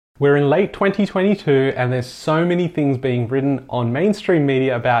We're in late 2022 and there's so many things being written on mainstream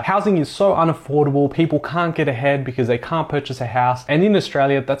media about housing is so unaffordable, people can't get ahead because they can't purchase a house. And in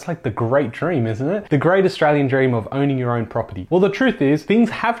Australia, that's like the great dream, isn't it? The great Australian dream of owning your own property. Well, the truth is things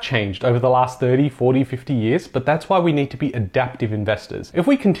have changed over the last 30, 40, 50 years, but that's why we need to be adaptive investors. If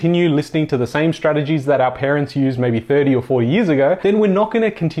we continue listening to the same strategies that our parents used maybe 30 or 40 years ago, then we're not going to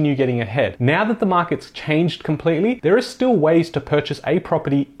continue getting ahead. Now that the market's changed completely, there are still ways to purchase a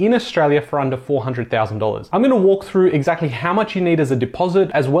property in Australia for under $400,000. I'm going to walk through exactly how much you need as a deposit,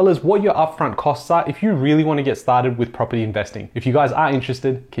 as well as what your upfront costs are if you really want to get started with property investing. If you guys are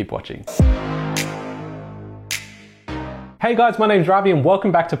interested, keep watching. Hey guys, my name's Ravi and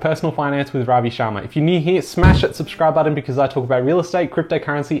welcome back to Personal Finance with Ravi Sharma. If you're new here, smash that subscribe button because I talk about real estate,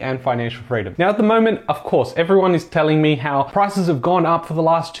 cryptocurrency, and financial freedom. Now at the moment, of course, everyone is telling me how prices have gone up for the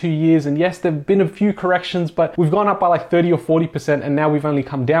last 2 years, and yes, there've been a few corrections, but we've gone up by like 30 or 40% and now we've only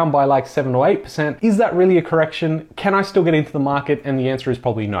come down by like 7 or 8%. Is that really a correction? Can I still get into the market? And the answer is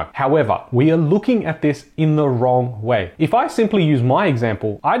probably no. However, we are looking at this in the wrong way. If I simply use my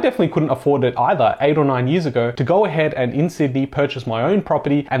example, I definitely couldn't afford it either 8 or 9 years ago to go ahead and in Sydney purchase my own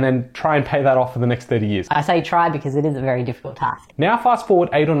property and then try and pay that off for the next 30 years. I say try because it is a very difficult task. Now fast forward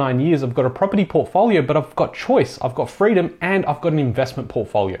 8 or 9 years, I've got a property portfolio, but I've got choice, I've got freedom, and I've got an investment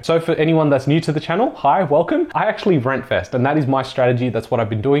portfolio. So for anyone that's new to the channel, hi, welcome. I actually rent vest, and that is my strategy. That's what I've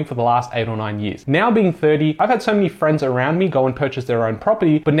been doing for the last 8 or 9 years. Now being 30, I've had so many friends around me go and purchase their own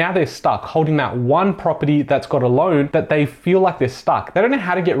property, but now they're stuck holding that one property that's got a loan that they feel like they're stuck. They don't know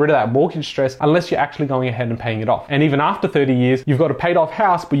how to get rid of that mortgage stress unless you're actually going ahead and paying it off. And even after 30 years, you've got a paid off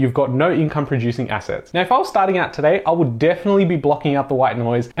house, but you've got no income producing assets. Now, if I was starting out today, I would definitely be blocking out the white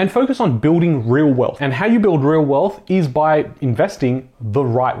noise and focus on building real wealth. And how you build real wealth is by investing the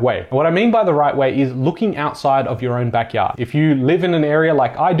right way. And what I mean by the right way is looking outside of your own backyard. If you live in an area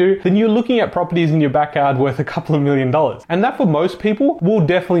like I do, then you're looking at properties in your backyard worth a couple of $1 million. And that for most people will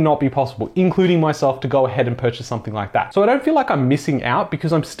definitely not be possible, including myself, to go ahead and purchase something like that. So I don't feel like I'm missing out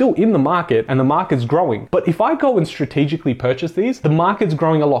because I'm still in the market and the market's growing. But if I go and strategically purchase these, the market's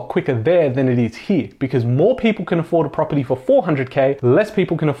growing a lot quicker there than it is here because more people can afford a property for $400K, less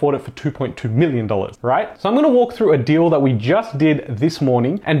people can afford it for $2.2 million, right? So I'm going to walk through a deal that we just did this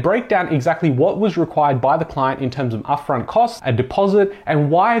morning and break down exactly what was required by the client in terms of upfront costs, a deposit, and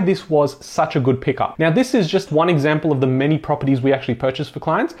why this was such a good pickup. Now, this is just one example of the many properties we actually purchase for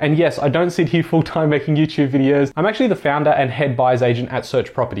clients. And yes, I don't sit here full time making YouTube videos. I'm actually the founder and head buyer's agent at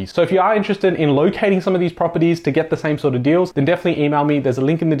Search Properties. So if you are interested in locating some of these properties to get the same sort of deals, then definitely email me. There's a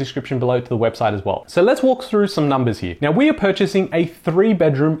link in the description below to the website as well. So let's walk through some numbers here. Now we are purchasing a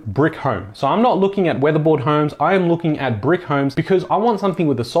 3-bedroom brick home. So I'm not looking at weatherboard homes. I am looking at brick homes because I want something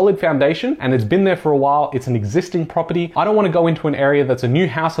with a solid foundation and it's been there for a while. It's an existing property. I don't want to go into an area that's a new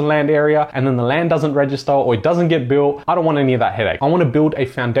house and land area and then the land doesn't register or it doesn't get built. I don't want any of that headache. I want to build a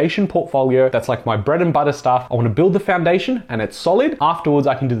foundation portfolio that's like my bread and butter stuff. I want to build the foundation and it's solid. Afterwards,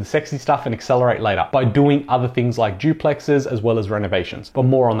 I can do the sexy stuff and accelerate later by doing other things like duplexes as well as renovations, but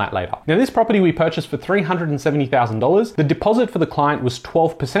more on that later. Now this property we purchased for $370,000. The deposit for the client was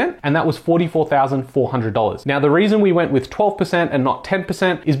 12% and that was $44,400. Now the reason we went with 12% and not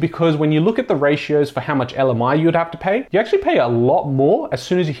 10% is because when you look at the ratios for how much LMI you would have to pay, you actually pay a lot more as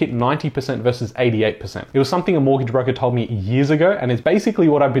soon as you hit 90% versus 88%. It was something a mortgage broker told me years ago and it's basically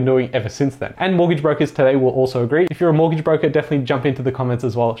what I've been doing ever since then. And mortgage brokers today will also agree. If you're a mortgage broker, definitely jump into the comments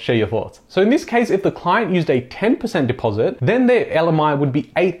as well, share your thoughts. So in this case, if the client used a 10% deposit, then their LMI would be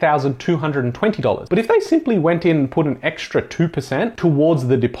 $8,220. But if they simply went in and put an extra 2% towards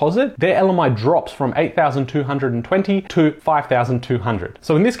the deposit, their LMI drops from $8,220 to $5,200.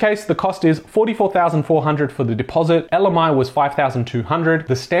 So in this case, the cost is $44,400 for the deposit. LMI was $5,200.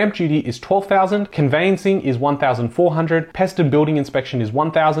 The stamp duty is $12,000. Conveyancing is $1,400. Pest and building inspection is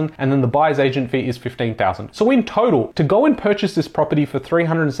 $1,000. And then the buyer's agent fee is $15,000. So in total, to go and purchase this property for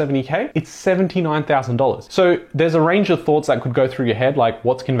 $370K, it's $79,000. So there's a range of thoughts that could go through your head, like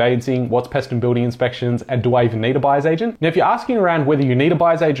what's conveyancing, what's pest and building inspections, and do I even need a buyer's agent? Now, if you're asking around whether you need a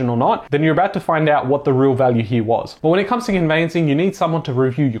buyer's agent or not, then you're about to find out what the real value here was. But when it comes to conveyancing, you need someone to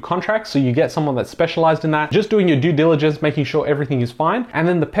review your contracts, so you get someone that's specialized in that, just doing your due diligence, making sure everything is fine. And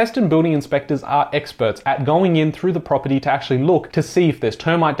then the pest and building inspectors are experts at going in through the property to actually look to see if there's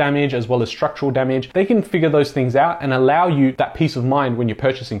termite damage as well as structural damage. They can figure those things out and allow you that peace of mind when you're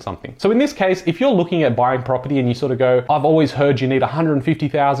purchasing something. So in this case, if you're looking at buying property and you sort of go, I've always heard you need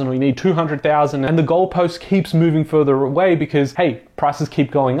 $150,000 or you need $200,000 and the goalpost keeps moving further away because, hey, prices keep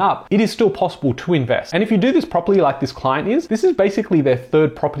going up, it is still possible to invest. And if you do this properly like this client is, this is basically their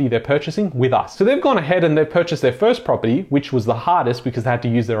third property they're purchasing with us. So they've gone ahead and they've purchased their first property, which was the hardest because they had to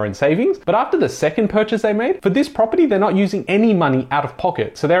use their own savings. But after the second purchase they made, for this property, they're not using any money out of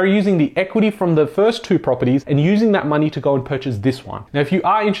pocket. So they're using the equity from the first two properties and using that money to go and purchase this one. Now, if you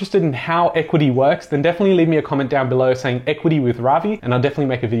are interested in how equity works, then definitely leave me a comment down below saying equity with Ravi, and I'll definitely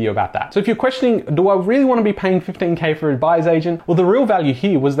make a video about that. So if you're questioning, do I really want to be paying 15K for a buyer's agent? Well, the real value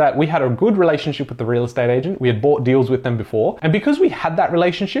here was that we had a good relationship with the real estate agent. We had bought deals with them before. And because we had that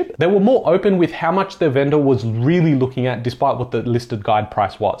relationship, they were more open with how much their vendor was really looking at despite what the listed guide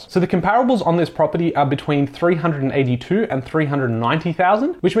price was. So the comparables on this property are between 382 and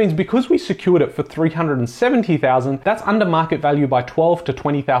 390,000, which means because we secured it for 370,000, that's under market value by $12,000 to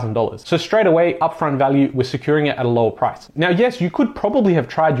 $20,000. So straight away, upfront value, we're securing it at a lower price. Now, yes, you could probably have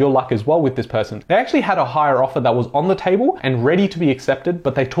tried your luck as well with this person. They actually had a higher offer that was on the table and ready to be accepted,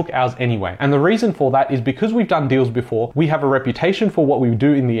 but they took ours anyway. And the reason for that is because we've done deals before, we have a reputation for what we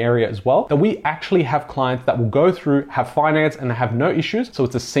do in the area as well, that we actually have clients that will go through, have finance and have no issues. So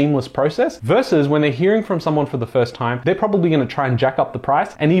it's a seamless process versus when they're hearing from someone for the first time, they're probably going to try and jack up the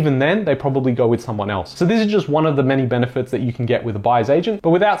price. And even then they probably go with someone else. So this is just one of the many benefits that you can get with a buyer's agent.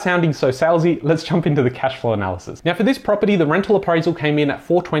 But without sounding so salesy, let's jump into the cash flow analysis. Now for this property, the rental appraisal came in at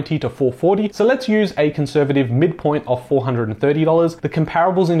 $420 to $440. So let's use a conservative midpoint of $430. The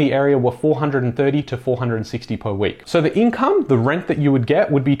comparables in the area were $430 to $460 per week. So the income, the rent that you would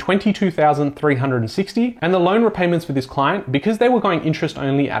get would be $22,360. And the loan repayments for this client, because they were going interest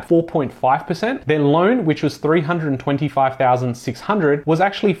only at 4.5%, their loan, which was $325,600, was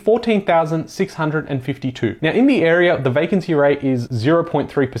actually $14,652. Now in the area, the vacancy rate is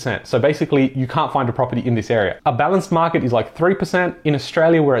 0.3%. So basically you can't find a property in this area. A balanced market is like 3%. In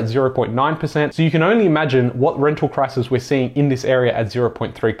Australia, we're at 0.9%. So you can only imagine what rental crisis we're seeing in this area at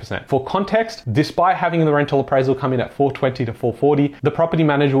 0.3%. For context, despite having the rental appraisal come in at $420 to $440, the property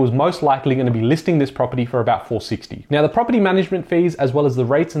manager was most likely going to be listing this property for about $460. Now the property management fees, as well as the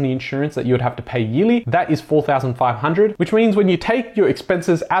rates and the insurance that you would have to pay yearly, that is $4,500, which means when you take your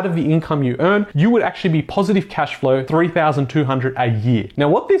expenses out of the income you earn, you would actually be positive cash flow $3,200 a year. Now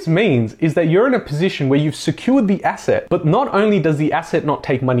what this means is that you're in a position where you've secured the asset, but not only does the asset not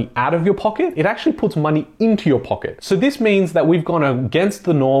take money out of your pocket, it actually puts money into your pocket. So this means that we've gone against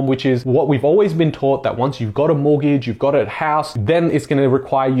the norm, which is what we've always been taught, that once you've got a mortgage, you've got a house, then it's going to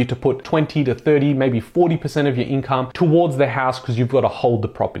require you to put 20 to 30, maybe 40% of your income towards the house because you've got to hold the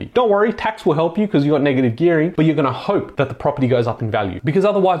property. Don't worry, tax will help you because you've got negative gearing, but you're going to hope that the property goes up in value, because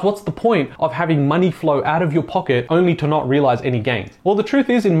otherwise what's the point of having money flow out of your pocket only to not realize any gains? Well, the truth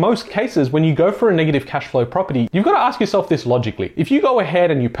is in most cases, when you go for a negative cash flow property, you've got to ask yourself this logically. If you go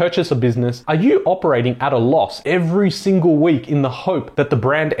ahead and you purchase a business, are you operating at a loss every single week in the hope that the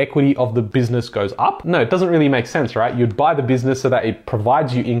brand equity of the business goes up? No, it doesn't really make sense, right? You'd buy the business so that it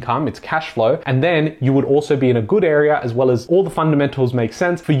provides you income, it's cash flow, and then you would also be in a good area as well as all the fundamentals make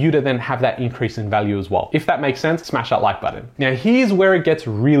sense for you to then have that increase in value as well. If that makes sense, smash that like button. Now here's where it gets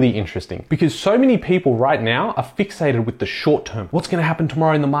really interesting, because so many people right now are fixated with the short term. What's going to happen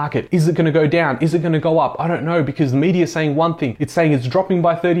tomorrow in the market? Is it going to go down? Is it going to go up? I don't know, because the media is saying one thing. It's saying it's dropping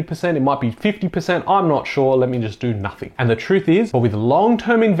by 30%. It might be 50%. I'm not sure. Let me just do nothing. And the truth is, but with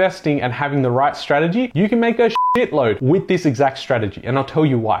long-term investing and having the right strategy, you can make a shitload with this exact strategy. And I'll tell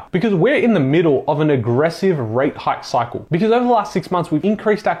you why. Because we're in the middle of an aggressive rate hike cycle. Because over the last 6 months, we've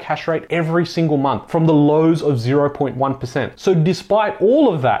increased our cash rate every single month from the lows of 0.1%. So despite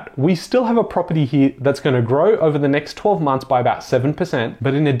all of that, we still have a property here that's going to grow over the next 12 months by about 7%.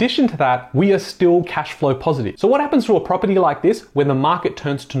 But in addition to that, we are still cash flow positive. So what happens to a property like this when the market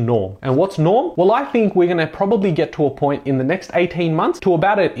turns to norm? And what's norm? Well, I think we're going to probably get to a point in the next 18 months to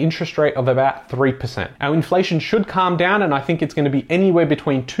about an interest rate of about 3%. Our inflation should calm down, and I think it's going to be anywhere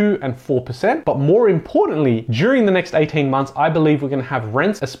between 2 and 4%. But more importantly, during the next 18 months, I believe we're going to have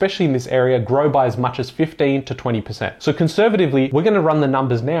rents, especially in this area, grow by as much as 15 to 20%. So conservatively, we're going to run the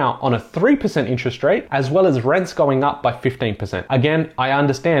numbers now on a 3% interest rate, as well as rents going up by 15%. Again, I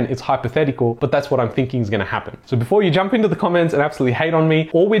understand it's hypothetical, but that's what I'm thinking is going to happen. So before you jump into the comments and absolutely hate on me,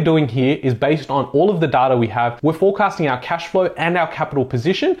 all we're doing here is based on all of the data we have. We're forecasting our cash flow and our capital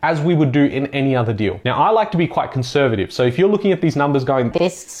position as we would do in any other deal. Now, I like to be quite conservative. So if you're looking at these numbers going,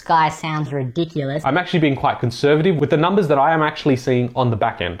 This guy sounds ridiculous. I'm actually being quite conservative with the numbers that I am actually seeing on the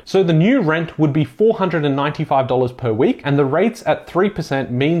back end. So the new rent would be $495 per week, and the rates at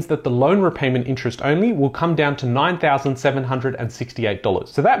 3% means that the loan repayment interest only will come down to $9,768.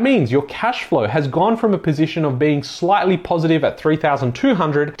 So that means your cash flow has gone from a position of being slightly positive at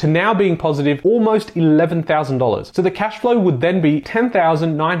 $3,200 to now being positive almost $11,000. So the cash flow would then be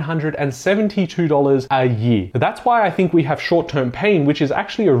 $10,972 a year. That's why I think we have short-term pain, which is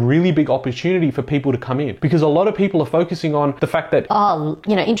actually a really big opportunity for people to come in, because a lot of people are focusing on the fact that,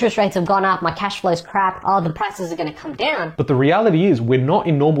 Interest rates have gone up, my cash flow's crap, the prices are going to come down. but the reality is we're not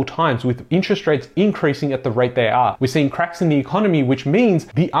in normal times with interest rates increasing at the rate they are. We're seeing cracks in the economy, which means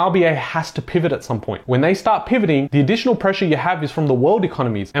the RBA has to pivot at some point. When they start pivoting, the additional pressure you have is from the world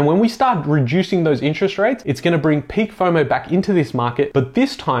economies. And when we start reducing those interest rates, it's going to bring peak FOMO back into this market. But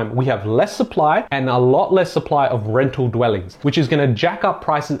this time we have less supply and a lot less supply of rental dwellings, which is going to jack up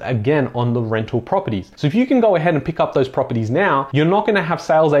prices again on the rental properties. So if you can go ahead and pick up those properties now, you're not going to have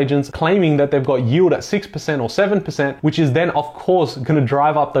sales agents claiming that they've got yield at 6% or 7%, which is then of course going to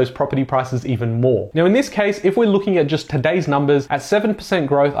drive up those property prices even more. Now in this case, if we're looking at just today's numbers, at 7%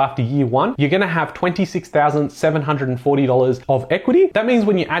 growth after year one, you're going to have $26,740 of equity. That means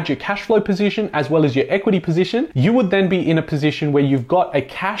when you add your cash flow position as well as your equity position, you would then be in a position where you've got a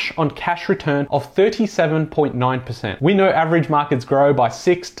cash on cash return of 37.9%. We know average markets grow by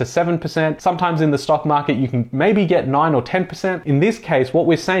 6 to 7%. Sometimes in the stock market, you can maybe get 9 or 10%. In this case, what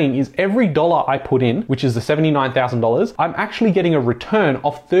we're saying is every dollar I put in, which is the $79,000, I'm actually getting a return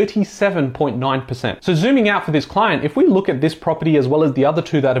of 37.9%. So zooming out for this client, if we look at this property as well as the other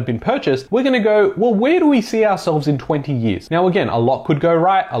two that have been purchased, we're going to go, well, where do we see ourselves in 20 years? Now, again, a lot could go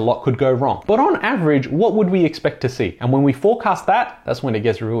right, a lot could go wrong. But on average, what would we expect to see? And when we forecast that, that's when it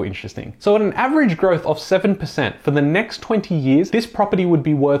gets real interesting. So at an average growth of 7% for the next 20 years, this property would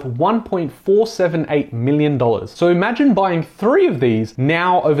be worth $1.478 million. So imagine buying 3 of these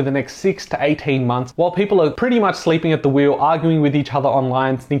now over the next 6 to 18 months while people are pretty much sleeping at the wheel, arguing with each other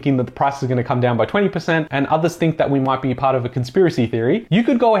online, thinking that the price is going to come down by 20%, and others think that we might be part of a conspiracy theory. You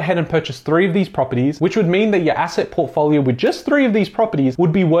could go ahead and purchase 3 of these properties, which would mean that your asset portfolio with just 3 of these properties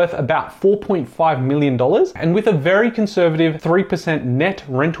would be worth about $4.5 million. And with a very conservative 3% net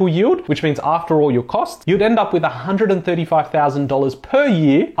rental yield, which means after all your costs, you'd end up with $135,000 per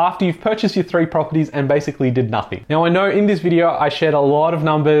year after you've purchased your 3 properties and basically did nothing. Now, I know in this video, I shared a lot of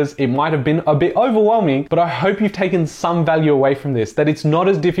numbers. It might have been a bit overwhelming, but I hope you've taken some value away from this, that it's not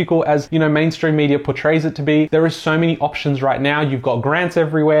as difficult as, mainstream media portrays it to be. There is so many options right now. You've got grants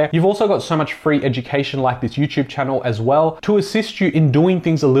everywhere. You've also got so much free education like this YouTube channel as well to assist you in doing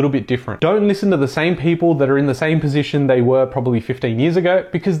things a little bit different. Don't listen to the same people that are in the same position they were probably 15 years ago,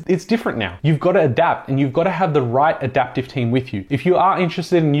 because it's different now. You've got to adapt, and you've got to have the right adaptive team with you. If you are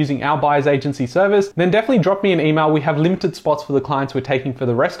interested in using our buyer's agency service, then definitely drop me an email. We have limited spots for the clients we're taking for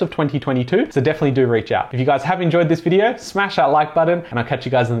the rest of 2022, so definitely do reach out. If you guys have enjoyed this video, smash that like button, and I'll catch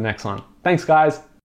you guys in the next one. Thanks, guys.